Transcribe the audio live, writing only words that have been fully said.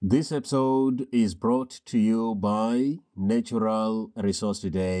This episode is brought to you by Natural Resource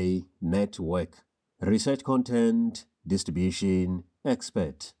Today Network. Research content distribution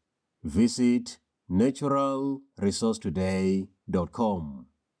expert. Visit naturalresourcetoday.com.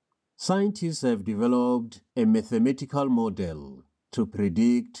 Scientists have developed a mathematical model to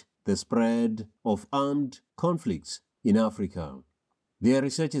predict the spread of armed conflicts in Africa. Their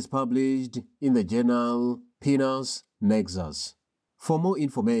research is published in the journal PNAS Nexus. For more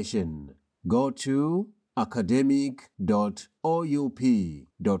information, go to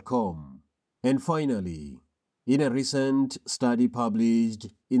academic.oup.com. And finally, in a recent study published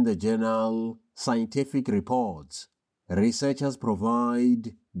in the journal Scientific Reports, researchers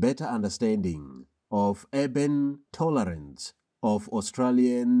provide better understanding of urban tolerance of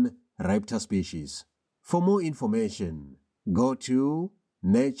Australian raptor species. For more information, go to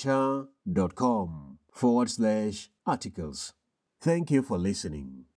nature.com/articles. Thank you for listening.